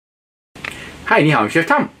Hi, 你好, I'm Chef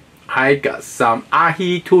Tom. I got some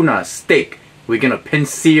Ahi Tuna Steak. We're gonna pan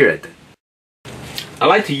sear it. I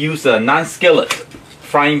like to use a non-skillet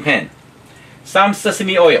frying pan. Some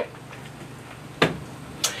sesame oil.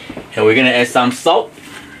 And we're gonna add some salt.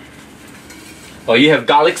 Or you have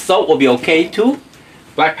garlic salt will be okay too.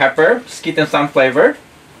 Black pepper, just give them some flavor.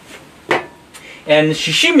 And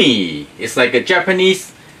sashimi. It's like a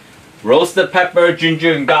Japanese roasted pepper,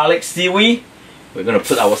 ginger and garlic seaweed. We're gonna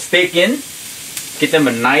put our steak in. Give them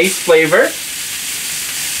a nice flavor.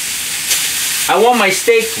 I want my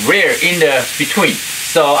steak rare in the between.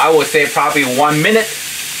 So I would say probably 1 minute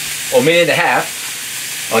or minute and a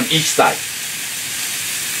half on each side.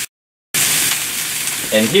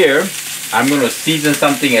 And here, I'm going to season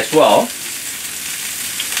something as well.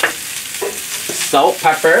 Salt,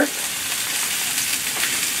 pepper.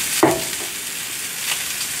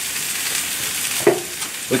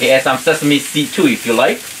 We can add some sesame seed too if you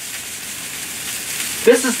like.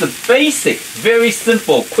 This is the basic, very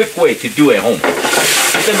simple, quick way to do at home.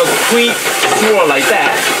 Give them a quick swirl like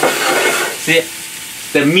that. See,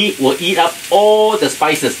 the meat will eat up all the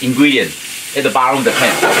spices, ingredients at the bottom of the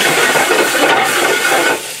pan.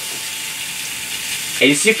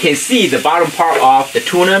 As you can see, the bottom part of the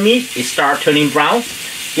tuna meat is start turning brown.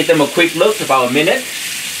 Give them a quick look, about a minute.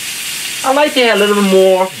 I like to have a little bit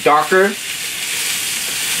more darker,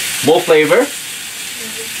 more flavor.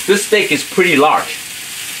 This steak is pretty large.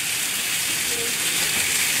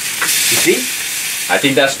 You see? I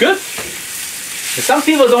think that's good. If some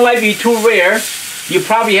people don't like it too rare, you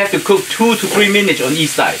probably have to cook 2 to 3 minutes on each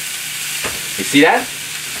side. You see that?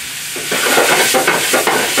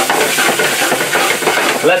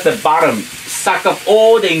 Let the bottom suck up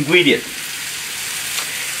all the ingredients.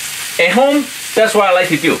 At home, that's what I like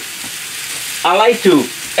to do. I like to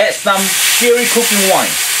add some cherry cooking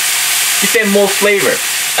wine. Give them more flavor.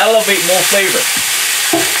 Elevate more flavor.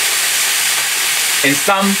 And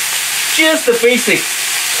some, just the basic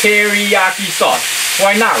teriyaki sauce.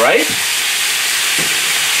 Why not, right?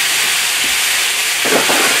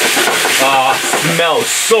 Smells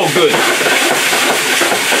so good.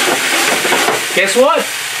 Guess what?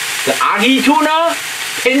 The Ahi Tuna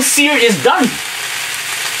pan sear is done.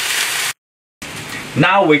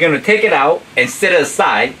 Now we're going to take it out and set it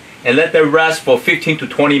aside and let it rest for 15 to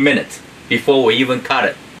 20 minutes before we even cut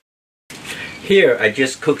it. Here I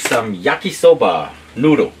just cooked some yakisoba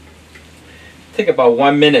noodle. Take about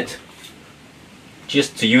 1 minute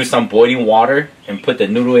just to use some boiling water and put the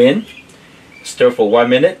noodle in. Stir for 1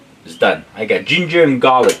 minute. It's done. I got ginger and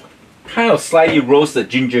garlic. Kind of slightly roasted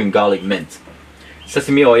ginger and garlic mint.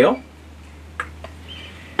 Sesame oil.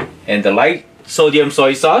 And the light sodium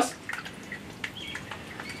soy sauce.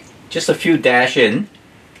 Just a few dash in.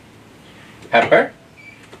 Pepper.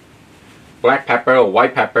 Black pepper or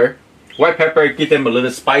white pepper. White pepper give them a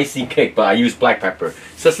little spicy kick, but I use black pepper.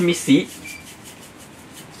 Sesame seed.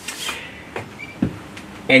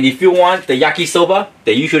 And if you want the yakisoba,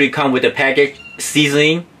 they usually come with a package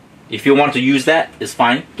seasoning. If you want to use that, it's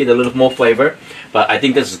fine. Get a little more flavor. But I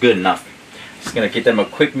think this is good enough. Just gonna give them a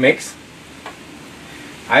quick mix.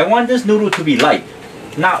 I want this noodle to be light,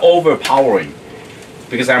 not overpowering,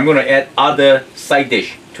 because I'm gonna add other side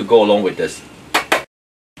dish to go along with this.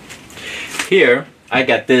 Here, I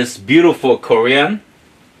got this beautiful Korean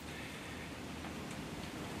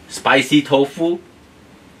spicy tofu.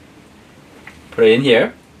 Put it in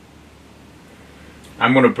here.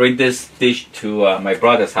 I'm going to bring this dish to my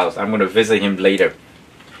brother's house. I'm going to visit him later.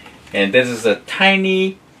 And this is a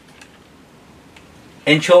tiny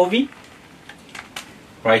anchovy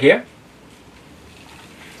right here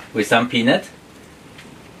with some peanut.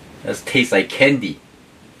 This tastes like candy.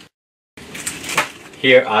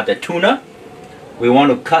 Here are the tuna. We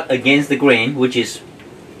want to cut against the grain, which is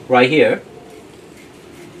right here.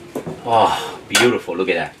 Oh, beautiful. Look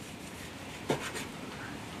at that.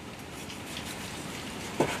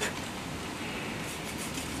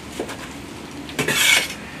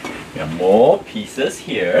 There are more pieces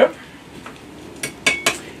here.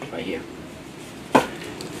 Right here.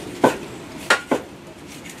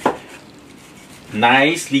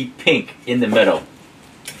 Nicely pink in the middle.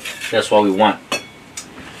 That's what we want.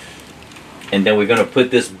 And then we're going to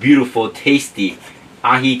put this beautiful, tasty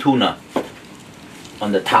ahi tuna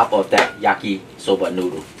on the top of that yakisoba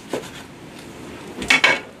noodle.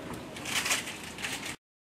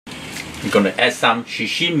 We're going to add some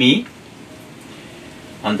sashimi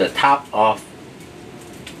on the top of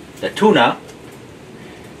the tuna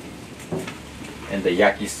and the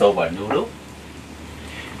yakisoba noodle.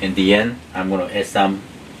 In the end, I'm going to add some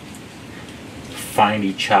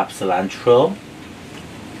finely chopped cilantro.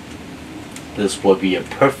 This will be a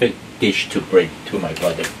perfect dish to bring to my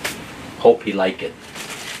brother. Hope he like it.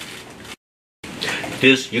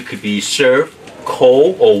 This you could be served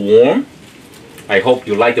cold or warm. I hope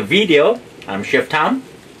you like the video. I'm Chef Tom.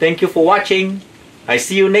 Thank you for watching. I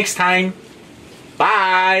see you next time.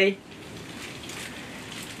 Bye.